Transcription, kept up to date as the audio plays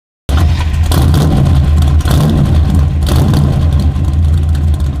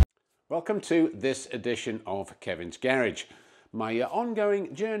Welcome to this edition of Kevin's Garage, my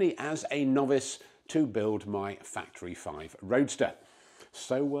ongoing journey as a novice to build my Factory 5 Roadster.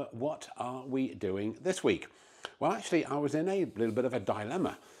 So what are we doing this week? Well, actually, I was in a little bit of a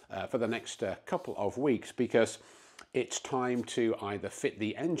dilemma for the next couple of weeks because it's time to either fit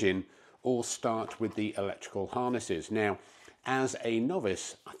the engine or start with the electrical harnesses. Now, as a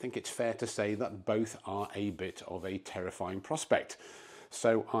novice, I think it's fair to say that both are a bit of a terrifying prospect.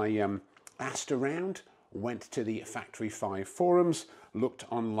 So I asked around, went to the Factory 5 forums, looked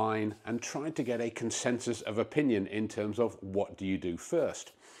online and tried to get a consensus of opinion in terms of what do you do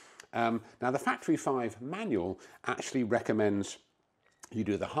first. Now the Factory 5 manual actually recommends you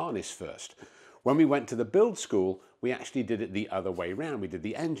do the harness first. When we went to the build school, we actually did it the other way around. We did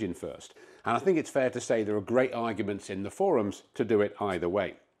the engine first. And I think it's fair to say there are great arguments in the forums to do it either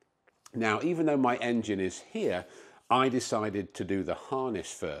way. Now, even though my engine is here, I decided to do the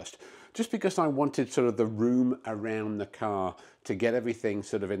harness first, just because I wanted sort of the room around the car to get everything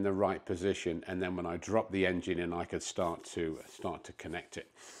sort of in the right position, and then when I dropped the engine in, I could start to connect it.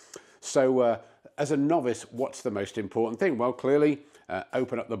 So as a novice, what's the most important thing? Well, clearly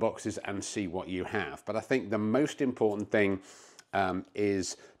open up the boxes and see what you have. But I think the most important thing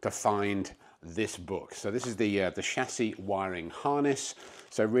is to find this book. So this is the chassis wiring harness.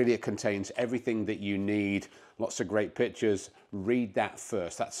 So really it contains everything that you need, lots of great pictures. Read that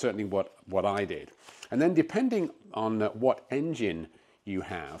first. That's certainly what I did. And then depending on what engine you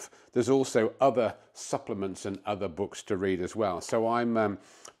have, there's also other supplements and other books to read as well. So I'm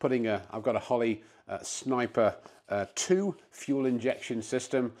I've got a Holley Sniper 2 fuel injection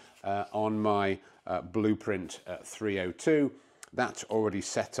system on my Blueprint 302. That's already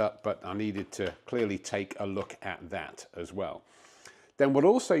set up, but I needed to clearly take a look at that as well. Then what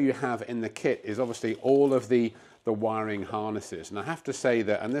also you have in the kit is obviously all of the wiring harnesses. And I have to say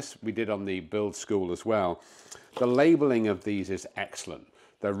that, and this we did on the build school as well, the labeling of these is excellent.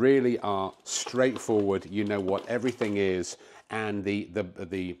 They really are straightforward. You know what everything is, and the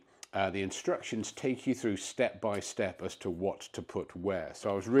instructions take you through step by step as to what to put where.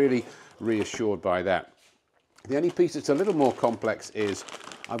 So I was really reassured by that. The only piece that's a little more complex is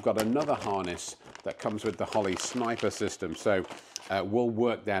I've got another harness that comes with the Holley Sniper system. So we'll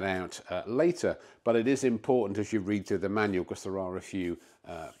work that out later, but it is important as you read through the manual because there are a few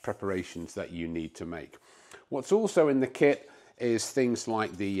preparations that you need to make. What's also in the kit is things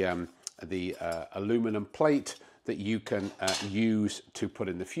like the aluminum plate that you can use to put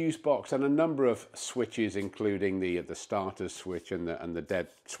in the fuse box, and a number of switches, including the starter switch and the dead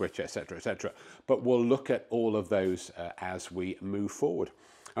switch, etc., etc. But we'll look at all of those as we move forward.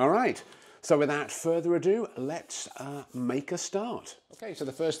 All right. So without further ado, let's make a start. Okay. So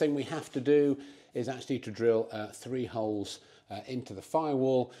the first thing we have to do is actually to drill 3 holes into the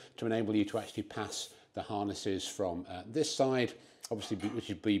firewall to enable you to actually pass the harnesses from this side, obviously, which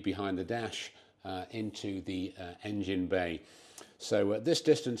would be behind the dash, into the engine bay. So this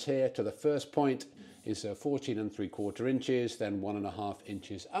distance here to the first point is 14 3/4 inches, then 1.5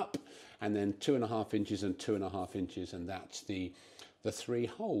 inches up, and then 2.5 inches and 2.5 inches, and that's the 3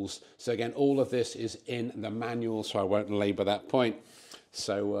 holes. So again, all of this is in the manual, so I won't labour that point.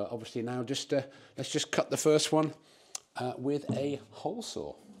 So obviously now let's just cut the first one with a hole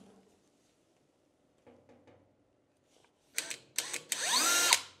saw.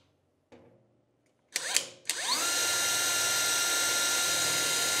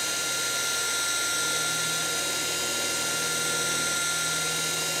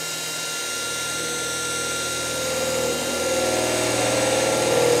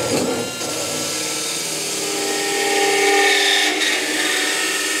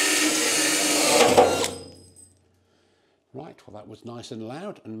 Well, that was nice and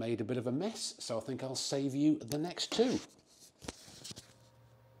loud and made a bit of a mess, so I think I'll save you the next 2.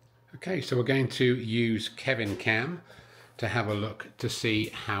 Okay, so we're going to use Kevin Cam to have a look to see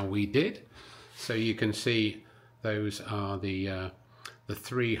how we did. So you can see those are the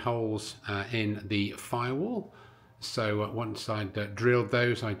 3 holes in the firewall. So once I'd drilled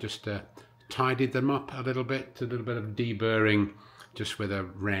those, I just tidied them up a little bit of deburring just with a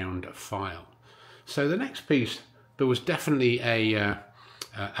round file. So the next piece, there was definitely a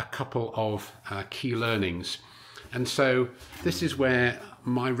couple of key learnings. And so this is where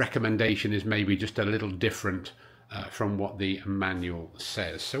my recommendation is maybe just a little different from what the manual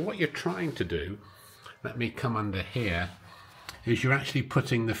says. So what you're trying to do, let me come under here, is you're actually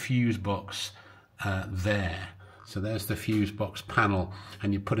putting the fuse box there. So there's the fuse box panel,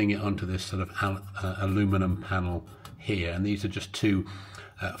 and you're putting it onto this sort of aluminum panel here. And these are just 2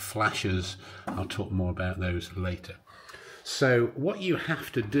 flashers. I'll talk more about those later. So what you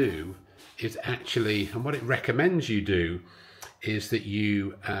have to do is actually, and what it recommends you do, is that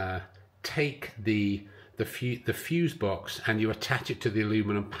you take the fuse box and you attach it to the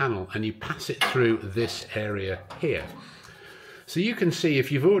aluminum panel and you pass it through this area here. So you can see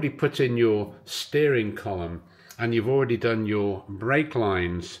if you've already put in your steering column and you've already done your brake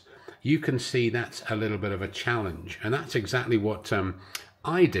lines, you can see that's a little bit of a challenge. And that's exactly what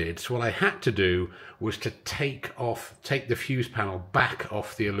I did. So what I had to do was to take the fuse panel back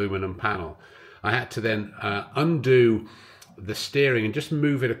off the aluminum panel. I had to then undo the steering and just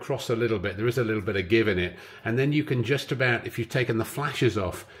move it across a little bit. There is a little bit of give in it, and then you can just about, if you've taken the flashes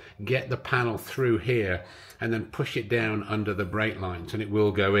off, get the panel through here and then push it down under the brake lines and it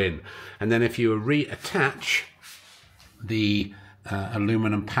will go in. And then if you reattach the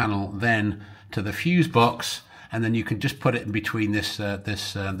aluminum panel then to the fuse box, and then you can just put it in between this the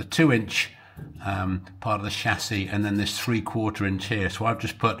 2-inch part of the chassis and then this 3/4 inch here. So I've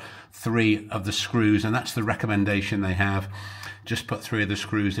just put 3 of the screws, and that's the recommendation they have. Just put 3 of the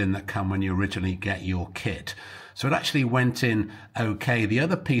screws in that come when you originally get your kit. So it actually went in okay. The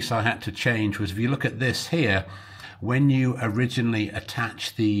other piece I had to change was, if you look at this here, when you originally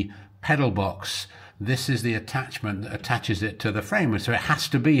attach the pedal box, this is the attachment that attaches it to the frame, so it has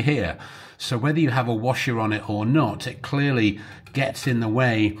to be here. So whether you have a washer on it or not, it clearly gets in the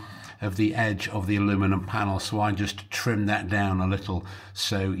way of the edge of the aluminum panel. So I just trimmed that down a little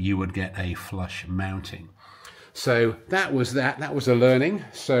so you would get a flush mounting. So that was a learning.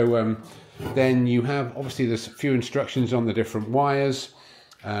 So then you have, obviously there's a few instructions on the different wires.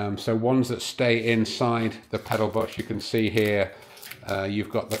 So ones that stay inside the pedal box, you can see here. You've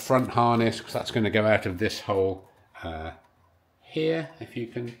got the front harness, because that's going to go out of this hole here, if you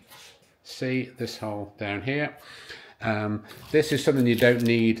can see this hole down here. This is something you don't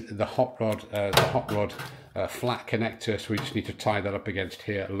need the hot rod flat connector, so we just need to tie that up against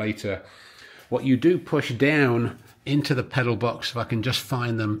here later. What you do push down into the pedal box, if I can just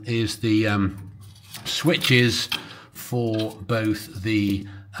find them, is the switches for both the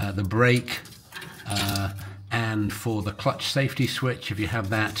brake and for the clutch safety switch, if you have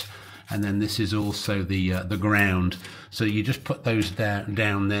that. And then this is also the ground. So you just put those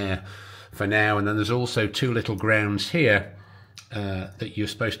down there for now. And then there's also 2 little grounds here that you're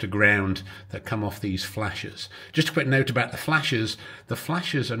supposed to ground that come off these flashers. Just a quick note about the flashers. The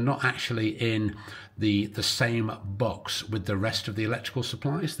flashers are not actually in the same box with the rest of the electrical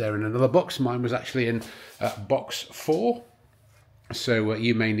supplies. They're in another box. Mine was actually in box 4. So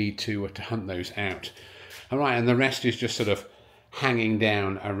you may need to hunt those out. All right, and the rest is just sort of hanging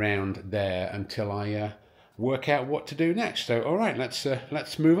down around there until I work out what to do next. So, all right,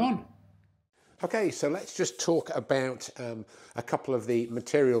 let's move on. Okay, so let's just talk about a couple of the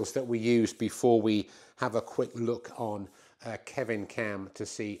materials that we used before we have a quick look on Kevin Cam to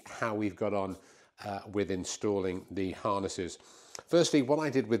see how we've got on with installing the harnesses. Firstly, what I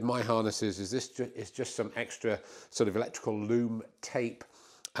did with my harnesses is this is just some extra sort of electrical loom tape.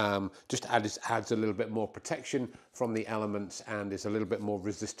 Just adds a little bit more protection from the elements and is a little bit more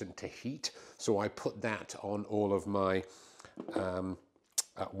resistant to heat. So I put that on all of my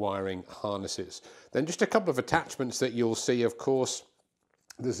wiring harnesses. Then just a couple of attachments that you'll see, of course.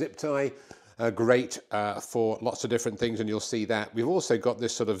 The zip tie, great for lots of different things, and you'll see that. We've also got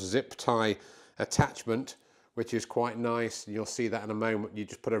this sort of zip tie attachment, which is quite nice. You'll see that in a moment. You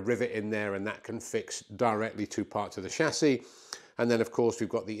just put a rivet in there and that can fix directly 2 parts of the chassis. And then, of course, we've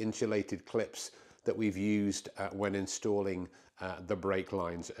got the insulated clips that we've used when installing the brake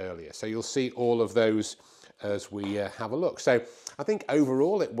lines earlier. So you'll see all of those as we have a look. So I think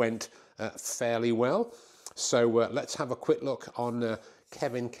overall it went fairly well. So let's have a quick look on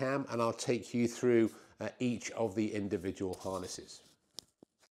Kevin Cam, and I'll take you through each of the individual harnesses.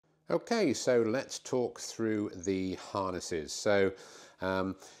 Okay, so let's talk through the harnesses. So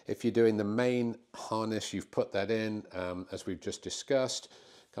if you're doing the main harness, you've put that in, as we've just discussed,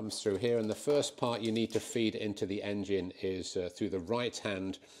 comes through here. And the first part you need to feed into the engine is through the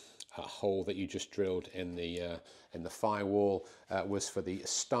right-hand hole that you just drilled in the firewall, was for the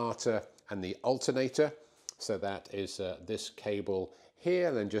starter and the alternator. So that is this cable here,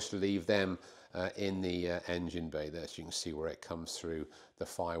 and then just leave them in the engine bay there, so you can see where it comes through the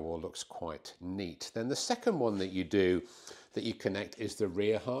firewall. Looks quite neat. Then the second one that you do, that you connect, is the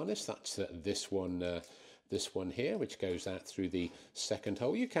rear harness. That's this one here, which goes out through the second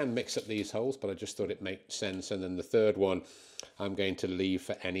hole. You can mix up these holes, but I just thought it made sense. And then the third one I'm going to leave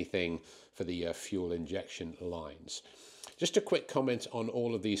for anything for the fuel injection lines. Just a quick comment on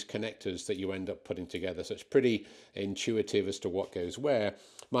all of these connectors that you end up putting together. So it's pretty intuitive as to what goes where.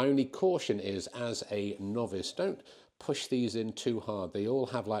 My only caution is, as a novice, don't push these in too hard. They all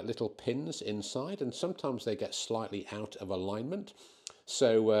have like little pins inside, and sometimes they get slightly out of alignment.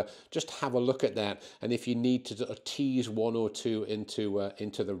 So just have a look at that, and if you need to sort of tease one or two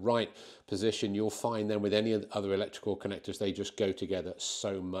into the right position, you'll find then with any other electrical connectors, they just go together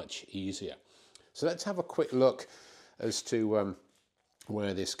so much easier. So let's have a quick look as to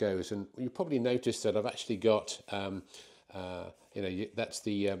where this goes, and you probably noticed that I've actually got that's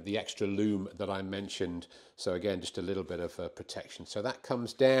the extra loom that I mentioned. So again, just a little bit of protection. So that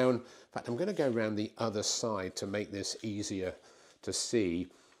comes down. In fact, I'm going to go around the other side to make this easier to see.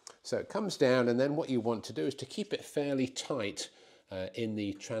 So it comes down, and then what you want to do is to keep it fairly tight in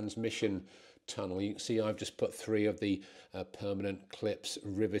the transmission tunnel. You can see I've just put 3 of the permanent clips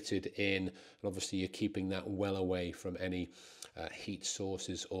riveted in, and obviously you're keeping that well away from any heat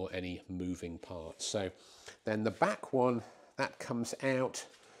sources or any moving parts. So then the back one, that comes out,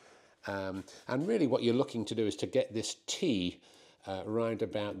 and really what you're looking to do is to get this T round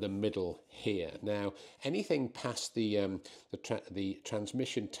about the middle here. Now, anything past the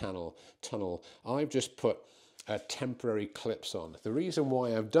transmission tunnel, I've just put temporary clips on. The reason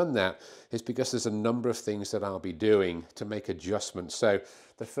why I've done that is because there's a number of things that I'll be doing to make adjustments. So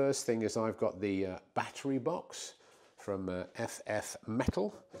the first thing is I've got the battery box from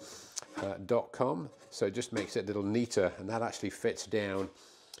ffmetal.com. So it just makes it a little neater, and that actually fits down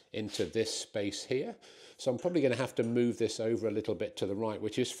into this space here. So I'm probably going to have to move this over a little bit to the right,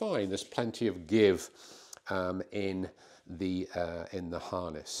 which is fine. There's plenty of give in the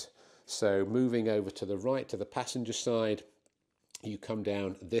harness. So moving over to the right, to the passenger side, you come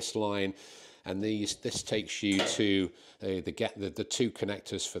down this line, and this takes you to the 2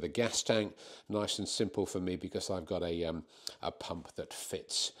 connectors for the gas tank. Nice and simple for me because I've got a pump that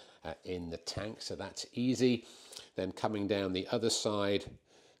fits in the tank, so that's easy. Then coming down the other side,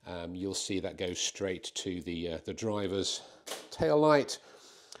 you'll see that goes straight to the driver's tail light,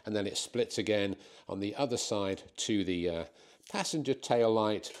 and then it splits again on the other side to the passenger tail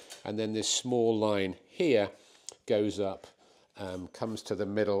light, and then this small line here goes up, comes to the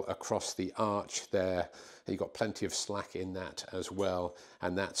middle across the arch there. You've got plenty of slack in that as well,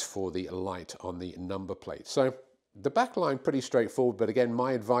 and that's for the light on the number plate. So the back line pretty straightforward, but again,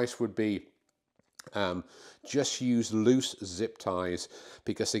 my advice would be just use loose zip ties,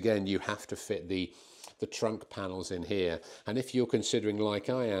 because again, you have to fit the trunk panels in here. And if you're considering, like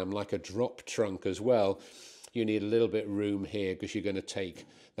I am, like a drop trunk as well, you need a little bit room here because you're going to take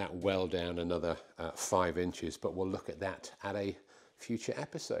that well down another 5 inches, but we'll look at that at a future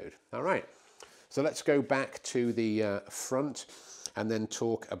episode. All right, so let's go back to the front and then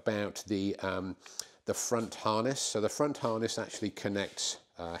talk about the front harness. So the front harness actually connects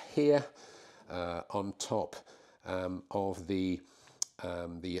here on top of the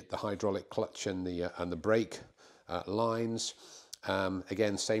hydraulic clutch and the brake lines.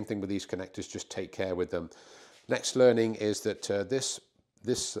 Again, same thing with these connectors, just take care with them. Next learning is that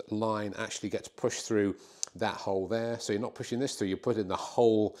this line actually gets pushed through that hole there. So you're not pushing this through, you're putting the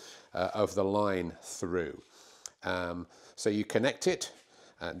whole of the line through. So you connect it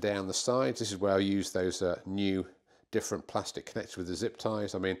down the sides. This is where I use those new different plastic connectors with the zip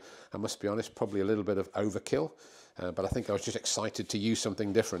ties. I mean, I must be honest, probably a little bit of overkill, but I think I was just excited to use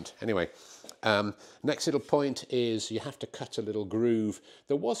something different. Anyway, next little point is you have to cut a little groove.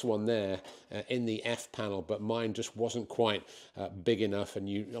 There was one there in the F panel, but mine just wasn't quite big enough, and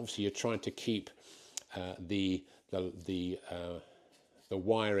obviously you're trying to keep the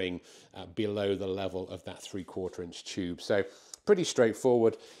wiring below the level of that 3/4 inch tube. So pretty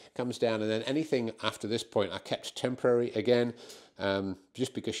straightforward. Comes down, and then anything after this point I kept temporary again,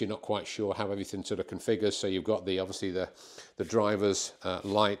 just because you're not quite sure how everything sort of configures. So you've got obviously the driver's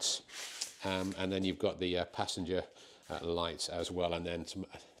lights, and then you've got the passenger lights as well, and then some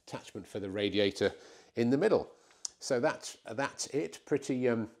attachment for the radiator in the middle. So that's it, pretty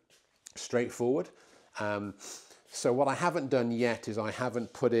straightforward. So what I haven't done yet is I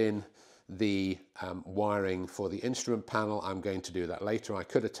haven't put in the wiring for the instrument panel. I'm going to do that later. I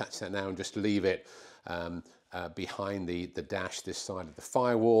could attach that now and just leave it behind the dash this side of the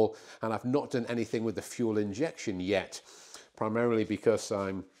firewall, and I've not done anything with the fuel injection yet, primarily because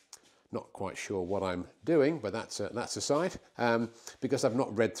I'm not quite sure what I'm doing, but that's aside, because I've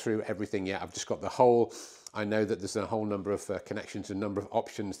not read through everything yet. I've just got the whole. I know that there's a whole number of connections, a number of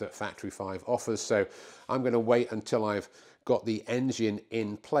options that Factory 5 offers, so I'm going to wait until I've got the engine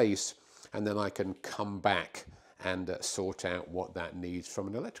in place, and then I can come back and sort out what that needs from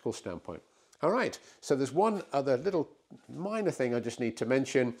an electrical standpoint. All right, so there's one other little minor thing I just need to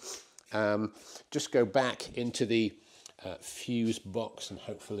mention. Just go back into the fuse box, and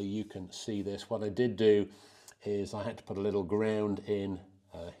hopefully you can see this. What I did do is I had to put a little ground in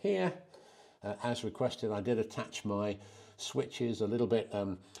here. As requested, I did attach my switches, a little bit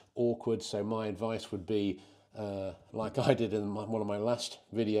awkward, so my advice would be, like I did in one of my last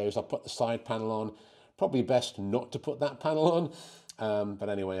videos, I put the side panel on. Probably best not to put that panel on, but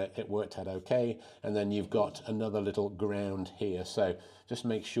anyway, it worked out okay. And then you've got another little ground here, so just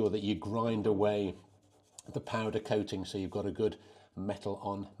make sure that you grind away the powder coating so you've got a good metal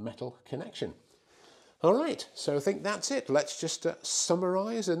on metal connection. All right, so I think that's it. Let's just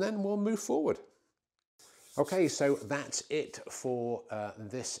summarize and then we'll move forward. Okay, so that's it for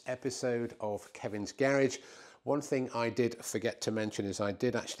this episode of Kevin's Garage. One thing I did forget to mention is I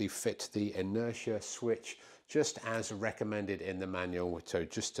did actually fit the inertia switch just as recommended in the manual, so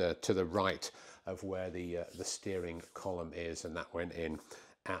just to the right of where the steering column is, and that went in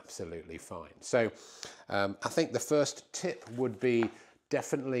absolutely fine. So I think the first tip would be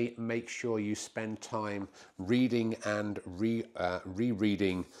definitely make sure you spend time reading and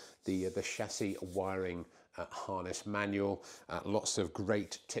rereading the chassis wiring harness manual. Lots of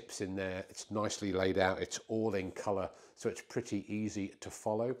great tips in there. It's nicely laid out. It's all in color, so it's pretty easy to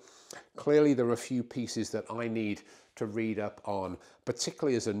follow. Clearly there are a few pieces that I need to read up on,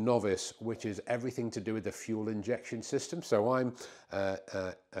 particularly as a novice, which is everything to do with the fuel injection system. So I'm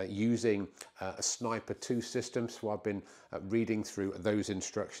using a Sniper 2 system, so I've been reading through those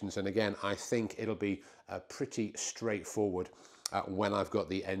instructions, and again I think it'll be pretty straightforward when I've got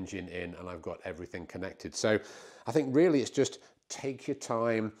the engine in and I've got everything connected. So I think really it's just take your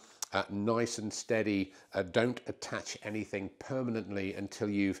time, nice and steady. Don't attach anything permanently until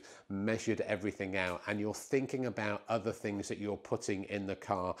you've measured everything out and you're thinking about other things that you're putting in the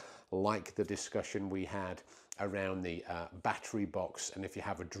car, like the discussion we had around the battery box and if you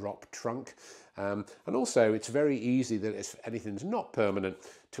have a drop trunk. And also it's very easy that if anything's not permanent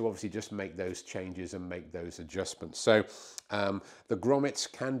to obviously just make those changes and make those adjustments. So the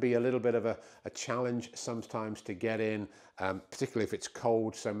grommets can be a little bit of a challenge sometimes to get in, particularly if it's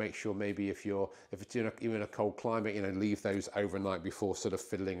cold. So make sure maybe if it's you're in a cold climate, you know, leave those overnight before sort of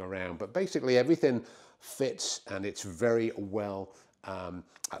fiddling around. But basically everything fits and it's very well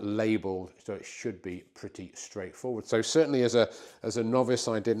labeled, so it should be pretty straightforward. So certainly as a novice,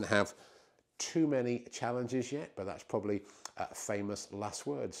 I didn't have too many challenges yet, but that's probably famous last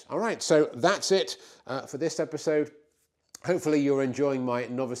words. All right, so that's it for this episode. Hopefully you're enjoying my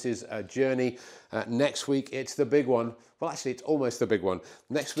novice's journey. Next week, it's the big one. Well, actually, it's almost the big one.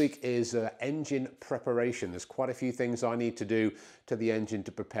 Next week is engine preparation. There's quite a few things I need to do to the engine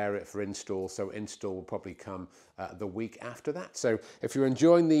to prepare it for install. So install will probably come the week after that. So if you're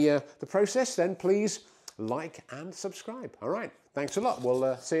enjoying the process, then please like and subscribe. All right, thanks a lot.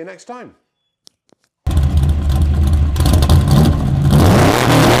 We'll see you next time.